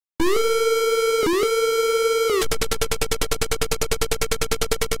Hello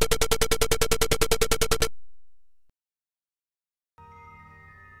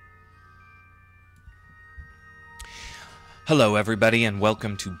everybody and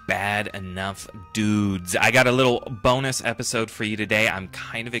welcome to Bad Enough Dudes. I got a little bonus episode for you today. I'm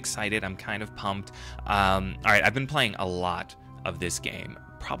kind of excited. I'm kind of pumped. Alright, I've been playing a lot of this game.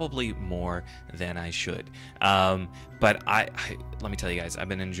 Probably more than I should. But let me tell you guys, I've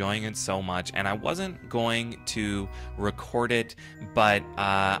been enjoying it so much, and I wasn't going to record it, but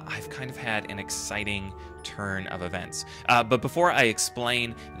I've kind of had an exciting turn of events. But before I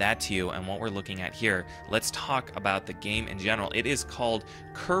explain that to you and what we're looking at here, let's talk about the game in general. It is called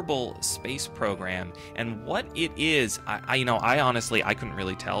Kerbal Space Program, and what it is, I honestly, I couldn't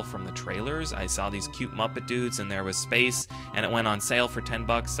really tell from the trailers. I saw these cute Muppet dudes and there was space, and it went on sale for 10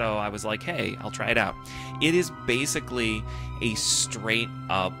 bucks, so I was like, hey, I'll try it out. It is basically a straight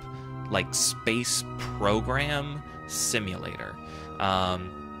up like space program simulator.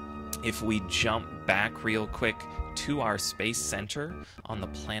 If we jump back real quick to our space center on the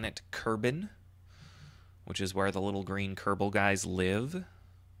planet Kerbal, which is where the little green Kerbal guys live.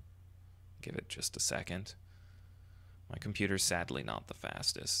 Give it just a second. My computer's sadly not the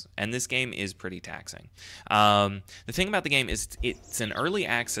fastest, and this game is pretty taxing. The thing about the game is it's an early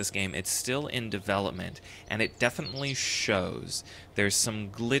access game. It's still in development, and it definitely shows. There's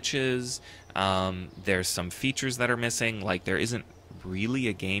some glitches. There's some features that are missing. Like, there isn't really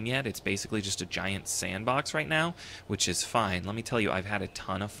a game yet. It's basically just a giant sandbox right now, which is fine. Let me tell you, I've had a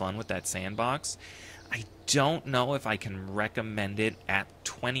ton of fun with that sandbox. I don't know if I can recommend it at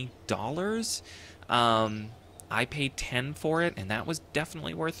 $20. I paid $10 for it, and that was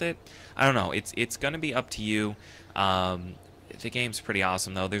definitely worth it. I don't know. It's going to be up to you. The game's pretty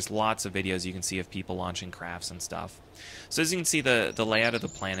awesome, though. There's lots of videos you can see of people launching crafts and stuff. So as you can see, the layout of the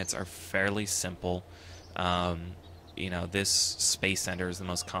planets are fairly simple. You know, this space center is the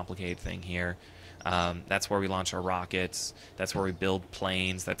most complicated thing here. That's where we launch our rockets. That's where we build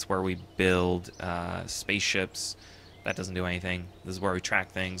planes. That's where we build spaceships. That doesn't do anything. This is where we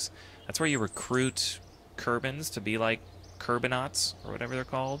track things. That's where you recruit Kerbans to be like Kerbonauts, or whatever they're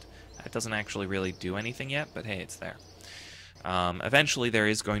called. That doesn't actually really do anything yet, but hey, it's there. Eventually, there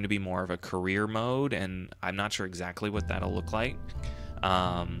is going to be more of a career mode, and I'm not sure exactly what that'll look like.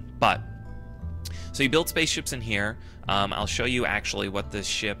 So you build spaceships in here. I'll show you actually what the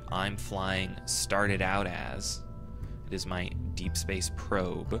ship I'm flying started out as. It is my deep space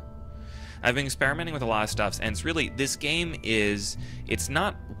probe. I've been experimenting with a lot of stuff, and it's really, this game is, it's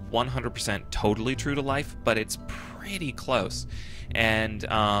not 100% totally true to life, but it's pretty close. And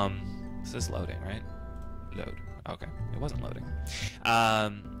this is loading, right? Load. Okay, it wasn't loading.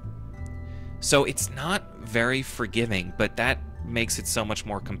 So it's not very forgiving, but that makes it so much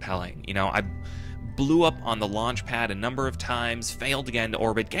more compelling. You know, I blew up on the launch pad a number of times, failed to get into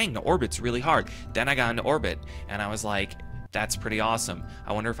orbit. Gang, the orbit's really hard. Then I got into orbit, and I was like, that's pretty awesome.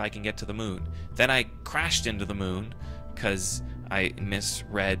 I wonder if I can get to the moon. Then I crashed into the moon because I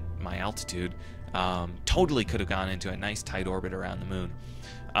misread my altitude. Totally could have gone into a nice tight orbit around the moon.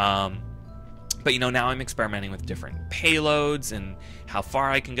 But, you know, now I'm experimenting with different payloads and how far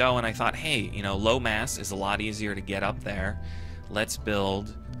I can go, and I thought, hey, you know, low mass is a lot easier to get up there. Let's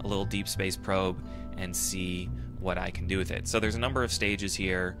build a little deep space probe and see what I can do with it. So there's a number of stages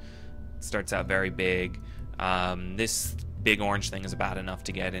here. It starts out very big. This big orange thing is about enough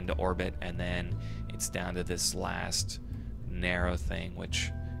to get into orbit, and then it's down to this last narrow thing,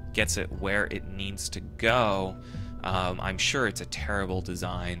 which gets it where it needs to go. I'm sure it's a terrible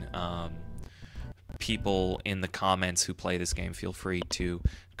design. People in the comments who play this game, feel free to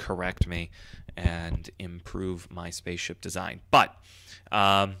correct me and improve my spaceship design. But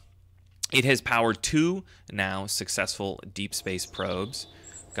it has powered 2 now successful deep space probes.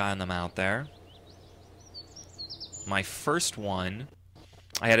 Gotten them out there. My first one,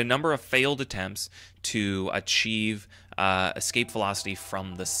 I had a number of failed attempts to achieve escape velocity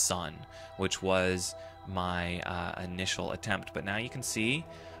from the sun, which was my initial attempt. But now you can see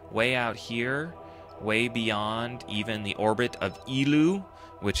way out here, way beyond even the orbit of Ilu,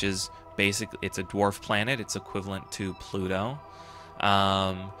 which is basically, it's a dwarf planet, it's equivalent to Pluto,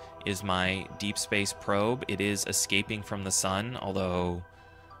 is my deep space probe. It is escaping from the sun, although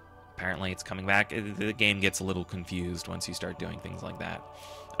apparently it's coming back. The game gets a little confused once you start doing things like that.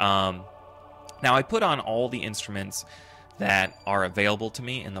 Now I put on all the instruments that are available to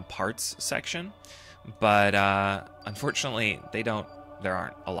me in the parts section, but unfortunately there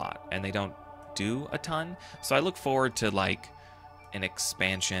aren't a lot, and they don't do a ton. So I look forward to like an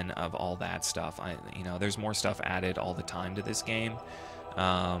expansion of all that stuff. You know, there's more stuff added all the time to this game.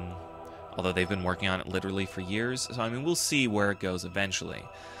 Although they've been working on it literally for years. So, I mean, we'll see where it goes eventually.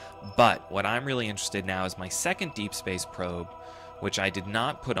 But what I'm really interested now is my second deep space probe, which I did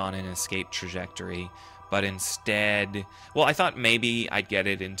not put on an escape trajectory, but instead, well, I thought maybe I'd get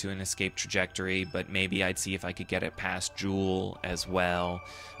it into an escape trajectory, but maybe I'd see if I could get it past Jool as well.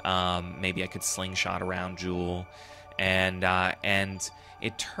 Maybe I could slingshot around Jool. And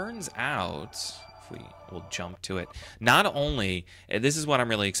it turns out, if we will jump to it, not only, this is what I'm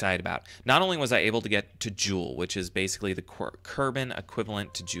really excited about, not only was I able to get to Jool, which is basically the Kerbal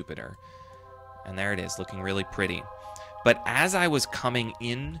equivalent to Jupiter, and there it is, looking really pretty, but as I was coming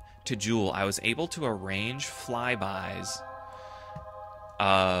in to Jool, I was able to arrange flybys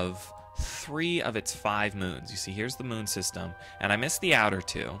of 3 of its 5 moons. You see, here's the moon system, and I missed the outer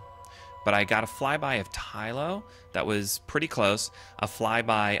 2. But I got a flyby of Tylo that was pretty close, a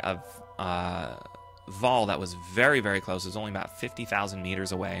flyby of Vol that was very, very close. It was only about 50,000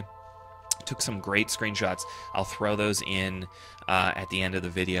 meters away. Took some great screenshots. I'll throw those in at the end of the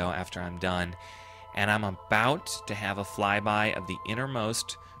video after I'm done. And I'm about to have a flyby of the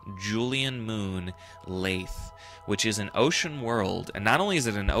innermost Joolian moon, Laythe, which is an ocean world. And not only is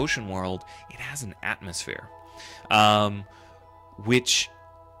it an ocean world, it has an atmosphere, which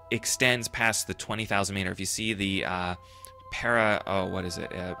extends past the 20,000 meter. If you see the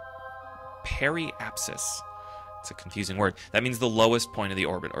periapsis, it's a confusing word. That means the lowest point of the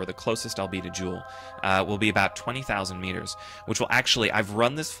orbit, or the closest I'll be to Jool, will be about 20,000 meters, which will actually, I've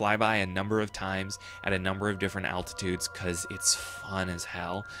run this flyby a number of times at a number of different altitudes because it's fun as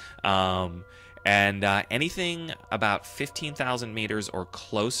hell. Anything about 15,000 meters or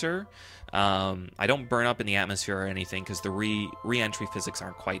closer, I don't burn up in the atmosphere or anything because the re-entry physics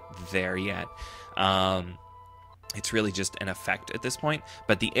aren't quite there yet. It's really just an effect at this point,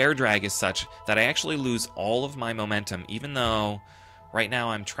 but the air drag is such that I actually lose all of my momentum, even though right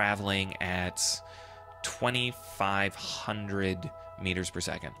now I'm traveling at 2,500 meters per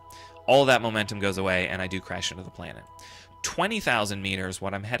second. All of that momentum goes away and I do crash into the planet. 20,000 meters,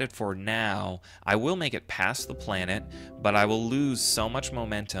 what I'm headed for now, I will make it past the planet, but I will lose so much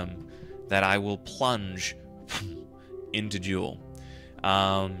momentum that I will plunge into Jool.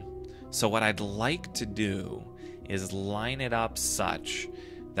 So what I'd like to do is line it up such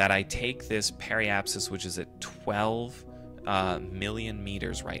that I take this periapsis, which is at 12 million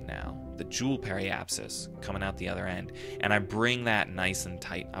meters right now, the Jool periapsis coming out the other end, and I bring that nice and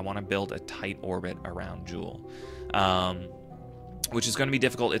tight. I want to build a tight orbit around Jool, which is going to be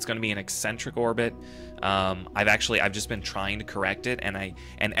difficult. It's going to be an eccentric orbit. I've just been trying to correct it, and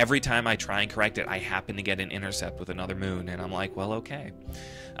every time I try and correct it, I happen to get an intercept with another moon, and I'm like, well, okay.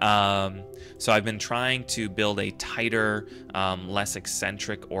 So I've been trying to build a tighter, less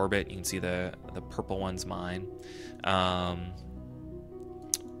eccentric orbit. You can see the purple one's mine.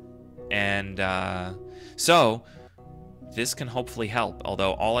 So this can hopefully help,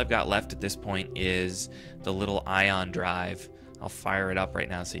 although all I've got left at this point is the little ion drive. I'll fire it up right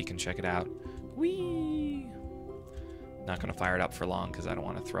now so you can check it out. Whee! Not going to fire it up for long because I don't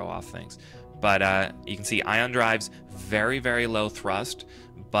want to throw off things. But you can see ion drives, very, very low thrust,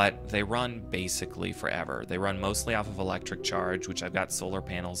 but they run basically forever. They run mostly off of electric charge, which I've got solar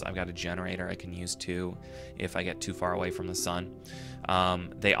panels. I've got a generator I can use too if I get too far away from the sun.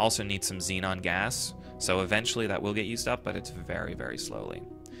 They also need some xenon gas, so eventually that will get used up, but it's very, very slowly.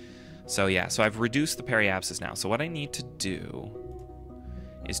 So yeah, so I've reduced the periapsis now. So what I need to do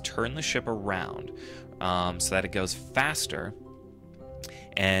is turn the ship around so that it goes faster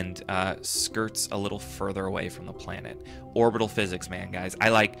and skirts a little further away from the planet. Orbital physics, man, guys.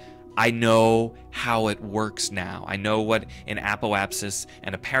 I know how it works now. I know what an apoapsis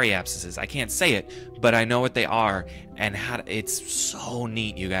and a periapsis is. I can't say it, but I know what they are, and it's so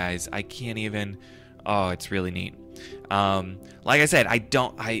neat, you guys. I can't even. Oh, it's really neat. Like I said,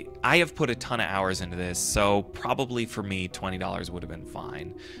 I have put a ton of hours into this, so probably for me $20 would have been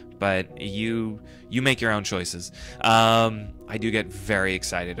fine. But you make your own choices. I do get very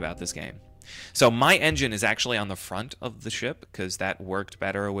excited about this game. So my engine is actually on the front of the ship because that worked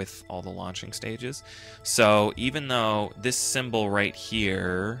better with all the launching stages. So even though this symbol right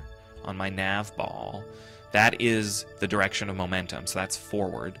here on my nav ball, that is the direction of momentum, so that's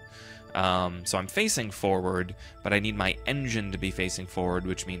forward. So I'm facing forward, but I need my engine to be facing forward,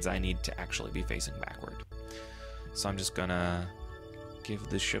 which means I need to actually be facing backward. So I'm just gonna give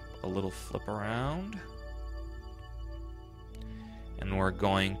the ship a little flip around. And we're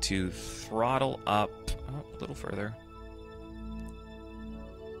going to throttle up a little further.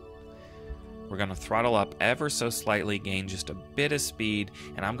 We're going to throttle up ever so slightly, gain just a bit of speed,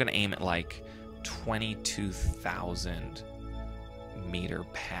 and I'm going to aim at like 22,000 meter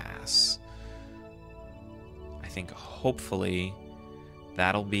pass. I think hopefully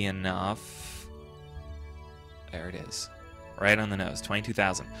that'll be enough. There it is. Right on the nose,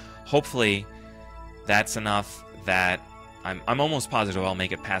 22,000. Hopefully that's enough that I'm almost positive I'll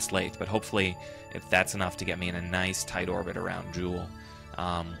make it past Laythe, but hopefully if that's enough to get me in a nice tight orbit around Jool,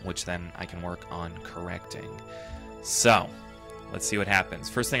 which then I can work on correcting. So let's see what happens.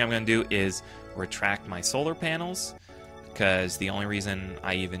 First thing I'm going to do is retract my solar panels, because the only reason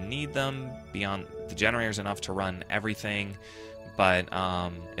I even need them beyond the generator's enough to run everything, but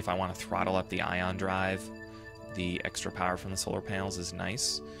if I want to throttle up the ion drive, the extra power from the solar panels is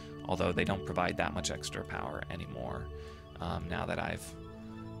nice, although they don't provide that much extra power anymore now that I've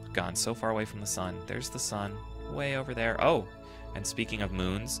gone so far away from the sun. There's the sun way over there. Oh, and speaking of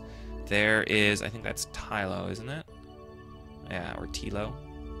moons, there is, I think that's Tylo, isn't it? Yeah, or Tilo.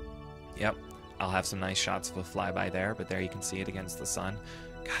 Yep. I'll have some nice shots of a flyby there, but there you can see it against the sun.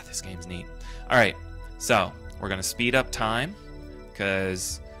 God, this game's neat. All right, so we're going to speed up time,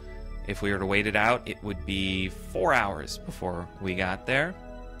 because if we were to wait it out, it would be 4 hours before we got there.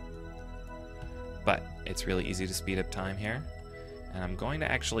 But it's really easy to speed up time here. And I'm going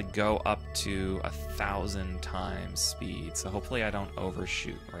to actually go up to 1,000 times speed, so hopefully I don't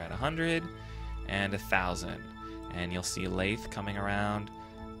overshoot. We're at 100 and 1,000. And you'll see Laythe coming around.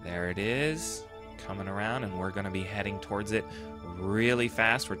 There it is, coming around, and we're going to be heading towards it really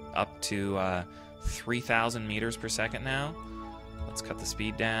fast. We're up to 3,000 meters per second now. Let's cut the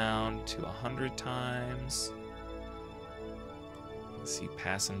speed down to 100 times. You can see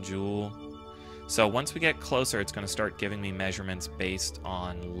passing Jool. So once we get closer, it's going to start giving me measurements based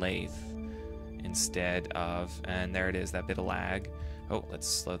on Laythe instead of, and there it is, that bit of lag. Oh, let's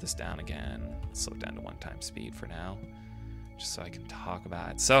slow this down again. Let's slow it down to 1 time speed for now, just so I can talk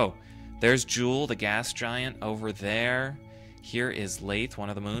about it. So there's Jool, the gas giant over there. Here is Laythe, one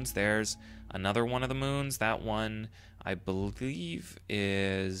of the moons. There's another one of the moons. That one, I believe,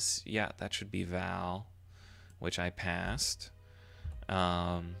 is, yeah, that should be Val, which I passed.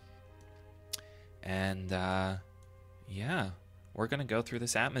 Yeah, we're going to go through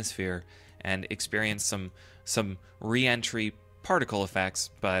this atmosphere and experience some re-entry particle effects,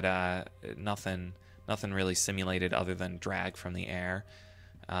 but nothing really simulated other than drag from the air,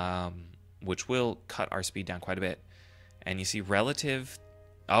 which will cut our speed down quite a bit. And you see relative,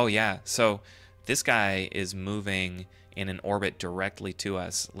 oh yeah, so this guy is moving in an orbit directly to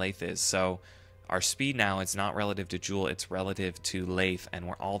us, Laythe is. So our speed now is not relative to Jool, it's relative to Laythe, and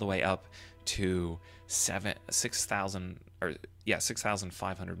we're all the way up to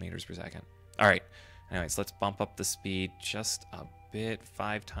 6,500 meters per second. All right, anyways, let's bump up the speed just a bit,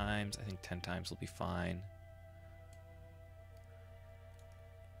 5 times. I think 10 times will be fine.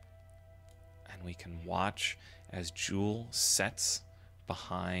 And we can watch as Jool sets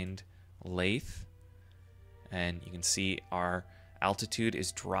behind Laythe. And you can see our altitude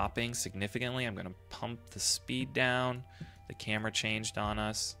is dropping significantly. I'm going to pump the speed down. The camera changed on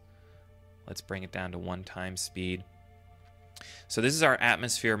us. Let's bring it down to 1 time speed. So this is our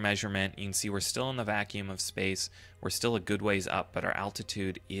atmosphere measurement. You can see we're still in the vacuum of space. We're still a good ways up, but our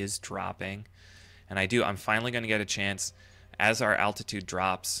altitude is dropping. And I'm finally going to get a chance as our altitude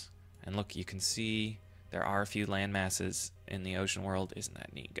drops. And look, you can see there are a few land masses in the ocean world. Isn't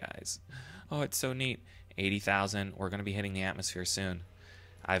that neat, guys? Oh, it's so neat. 80,000. We're going to be hitting the atmosphere soon.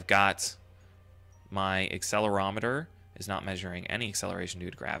 I've got my accelerometer is not measuring any acceleration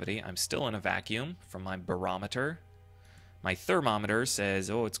due to gravity. I'm still in a vacuum from my barometer. My thermometer says,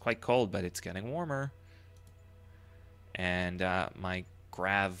 oh, it's quite cold, but it's getting warmer. And my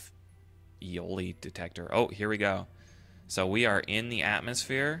gravioli detector. Oh, here we go. So we are in the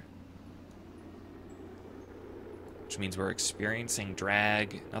atmosphere, which means we're experiencing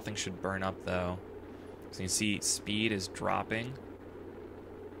drag. Nothing should burn up, though. So you can see speed is dropping.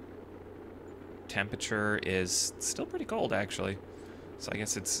 Temperature is still pretty cold, actually. So I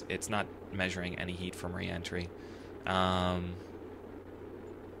guess it's not measuring any heat from re-entry.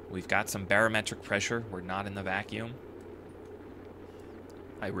 We've got some barometric pressure. We're not in the vacuum.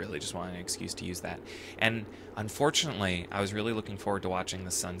 I really just wanted an excuse to use that. And unfortunately, I was really looking forward to watching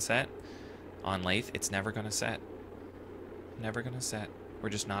the sunset on Laythe. It's never going to set. Never going to set. We're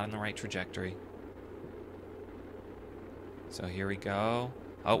just not in the right trajectory. So here we go.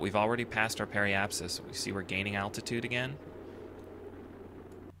 Oh, we've already passed our periapsis. We see we're gaining altitude again.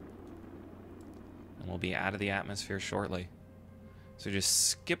 And we'll be out of the atmosphere shortly. So just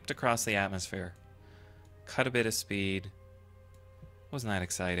skipped across the atmosphere. Cut a bit of speed. Wasn't that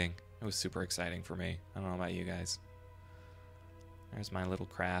exciting? It was super exciting for me. I don't know about you guys. There's my little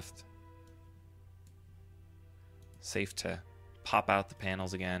craft. Safe to pop out the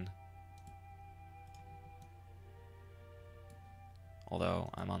panels again. Although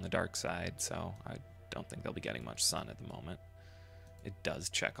I'm on the dark side, so I don't think they'll be getting much sun at the moment. It does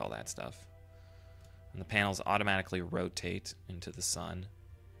check all that stuff. And the panels automatically rotate into the sun.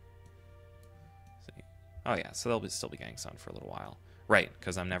 See. Oh yeah, so they'll still be getting sun for a little while. Right,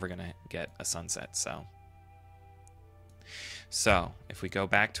 because I'm never going to get a sunset, so. So, if we go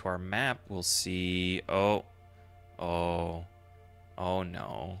back to our map, we'll see... Oh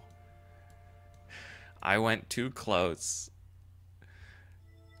no. I went too close.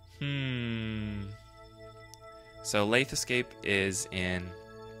 So Laythe escape is in...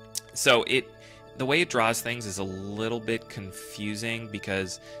 So the way it draws things is a little bit confusing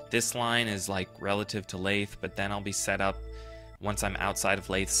because this line is like relative to Laythe, but then I'll be set up, once I'm outside of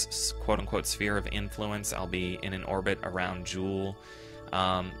Laythe's quote-unquote sphere of influence, I'll be in an orbit around Jool.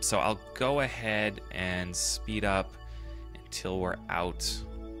 So I'll go ahead and speed up until we're out.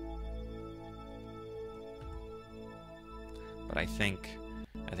 But I think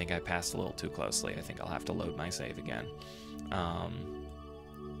I passed a little too closely. I think I'll have to load my save again.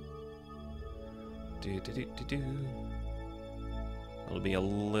 It'll be a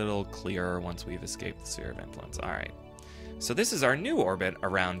little clearer once we've escaped the sphere of influence. All right. So this is our new orbit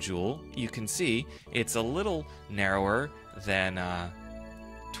around Jool. You can see it's a little narrower than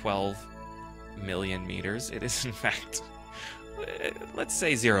 12 million meters. It is, in fact, let's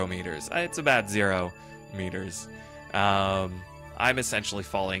say 0 meters. It's about 0 meters. I'm essentially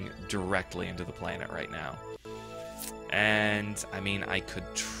falling directly into the planet right now. And, I mean, I could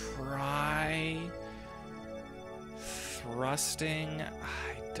try thrusting.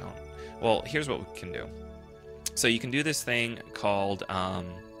 I don't... Well, here's what we can do. So you can do this thing called a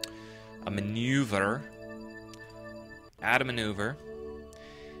maneuver. Add a maneuver.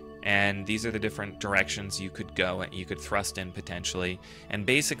 And these are the different directions you could go and you could thrust in potentially. And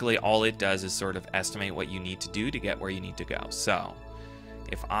basically all it does is sort of estimate what you need to do to get where you need to go. So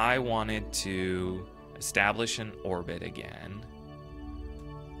if I wanted to establish an orbit again,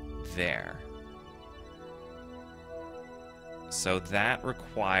 there. So that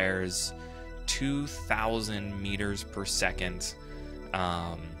requires 2,000 meters per second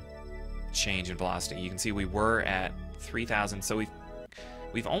change in velocity. You can see we were at 3,000, so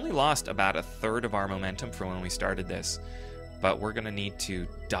we've only lost about a third of our momentum from when we started this, but we're going to need to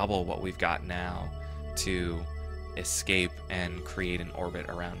double what we've got now to escape and create an orbit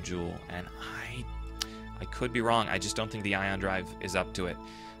around Jool. And I could be wrong. I just don't think the ion drive is up to it.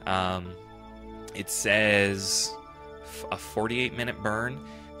 It says a 48-minute burn.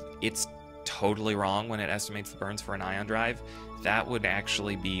 It's totally wrong when it estimates the burns for an ion drive. That would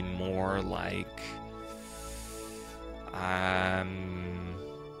actually be more like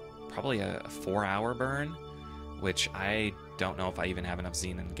probably a 4-hour burn, which I don't know if I even have enough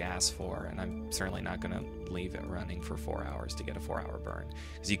xenon gas for, and I'm certainly not going to leave it running for 4 hours to get a 4-hour burn,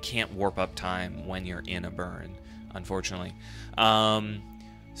 because you can't warp up time when you're in a burn, unfortunately.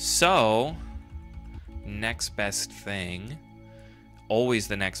 So next best thing, always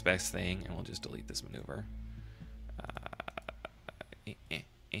the next best thing, and we'll just delete this maneuver.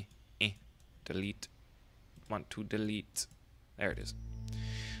 Delete. Want to delete. There it is.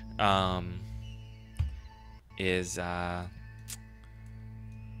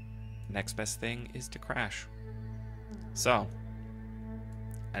 Next best thing is to crash. So,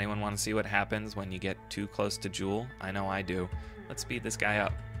 anyone want to see what happens when you get too close to Jool? I know I do. Let's speed this guy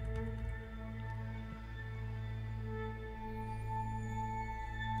up.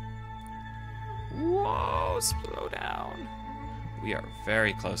 Whoa, slow down. We are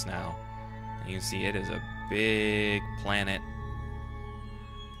very close now. You can see it is a big planet.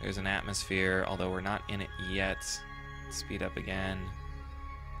 There's an atmosphere, although we're not in it yet. Speed up again.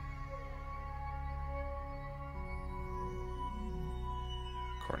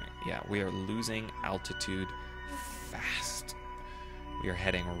 Yeah, we are losing altitude fast. We are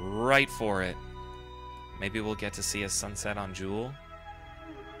heading right for it. Maybe we'll get to see a sunset on Jool.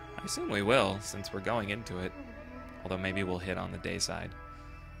 I assume we will, since we're going into it. Although maybe we'll hit on the day side.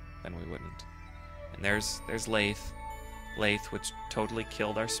 Then we wouldn't. And there's Laythe. Laythe, which totally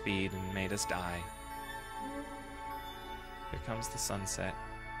killed our speed and made us die. Here comes the sunset.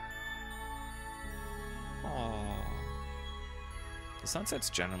 Aww. The sunsets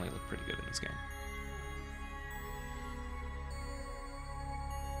generally look pretty good in this game.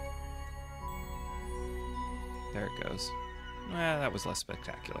 There it goes. Well, that was less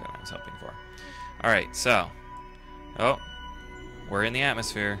spectacular than I was hoping for. Alright, so. Oh. We're in the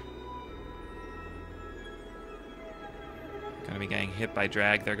atmosphere. Gonna be getting hit by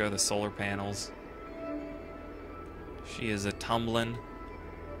drag. There go the solar panels. She is a tumbling.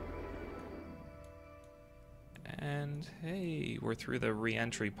 And hey, we're through the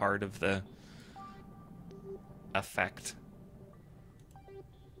re-entry part of the effect.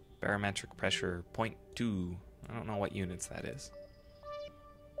 Barometric pressure 0.2. I don't know what units that is.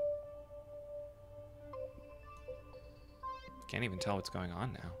 Can't even tell what's going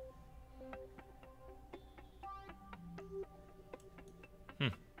on now.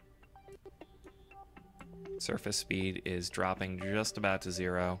 Surface speed is dropping just about to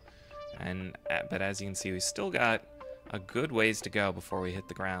 0. But as you can see, we still got a good ways to go before we hit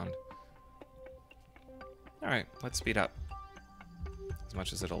the ground. Alright, let's speed up. As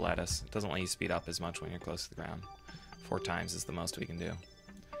much as it'll let us. It doesn't let you speed up as much when you're close to the ground. 4 times is the most we can do.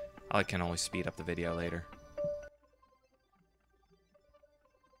 I can always speed up the video later.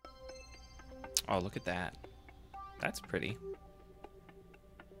 Oh, look at that. That's pretty.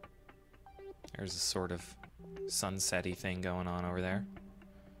 There's a sort of sunset-y thing going on over there.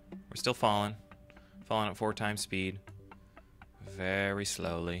 We're still falling. Falling at 4 times speed. Very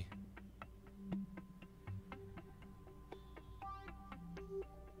slowly.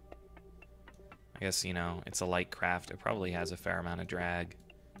 I guess, you know, it's a light craft. It probably has a fair amount of drag.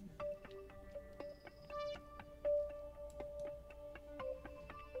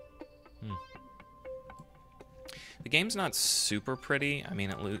 The game's not super pretty. I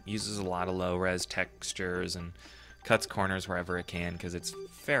mean, it uses a lot of low-res textures and cuts corners wherever it can because it's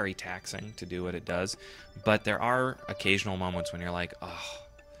very taxing to do what it does. But there are occasional moments when you're like, oh,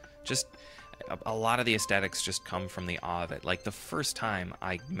 just a lot of the aesthetics just come from the awe of it. Like the first time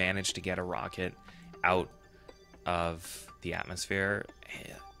I managed to get a rocket out of the atmosphere,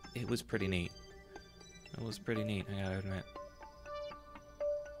 it was pretty neat. It was pretty neat, I gotta admit.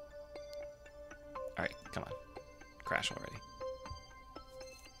 Alright, come on. Crash already.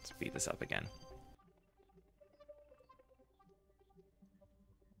 Let's speed this up again.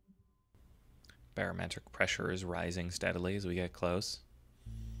 Barometric pressure is rising steadily as we get close.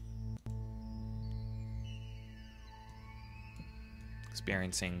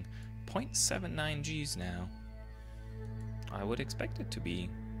 Experiencing 0.79 Gs now. I would expect it to be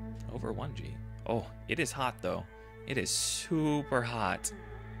over 1 G. Oh, it is hot though. It is super hot.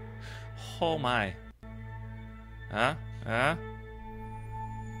 Oh my. Huh?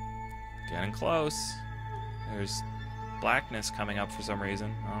 Getting close. There's blackness coming up for some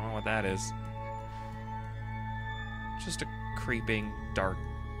reason. I don't know what that is. Just a creeping dark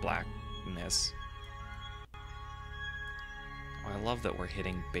blackness. Oh, I love that we're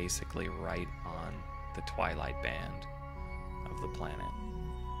hitting basically right on the twilight band of the planet.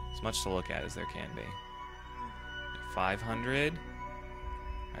 As much to look at as there can be. 500.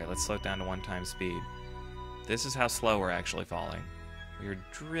 Alright, let's slow it down to 1 time speed. This is how slow we're actually falling. We are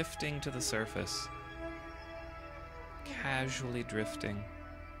drifting to the surface. Casually drifting.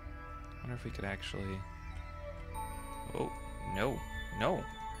 I wonder if we could actually... Oh, no. No.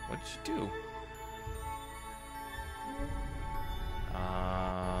 What did you do?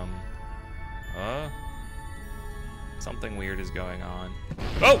 Something weird is going on.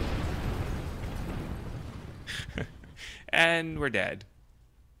 Oh! And we're dead.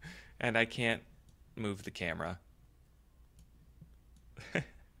 And I can't move the camera.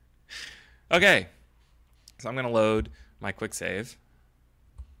 Okay. So I'm going to load my quick save.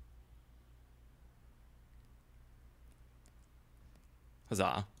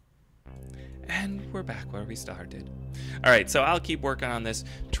 Huzzah. And we're back where we started. Alright, so I'll keep working on this,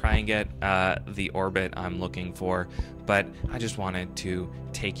 try and get the orbit I'm looking for, but I just wanted to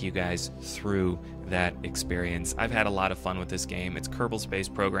take you guys through that experience. I've had a lot of fun with this game. It's Kerbal Space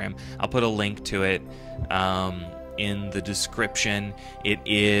Program. I'll put a link to it in the description. It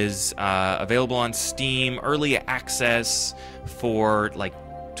is available on Steam, early access for like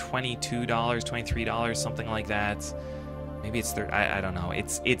 $22, $23, something like that. Maybe it's I don't know.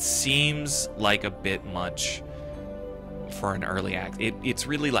 It seems like a bit much for an early access. It's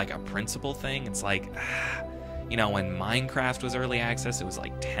really like a principle thing. It's like, you know, when Minecraft was early access, it was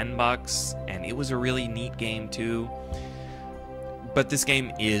like $10, and it was a really neat game too. But this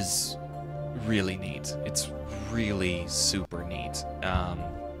game is really neat. It's really super neat,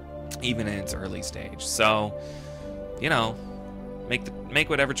 even in its early stage. So, you know, make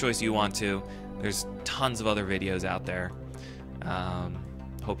whatever choice you want to. There's tons of other videos out there.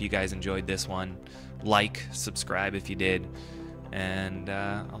 Hope you guys enjoyed this one. Like, subscribe if you did, and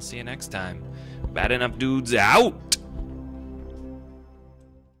I'll see you next time. Bad Enough Dudes out!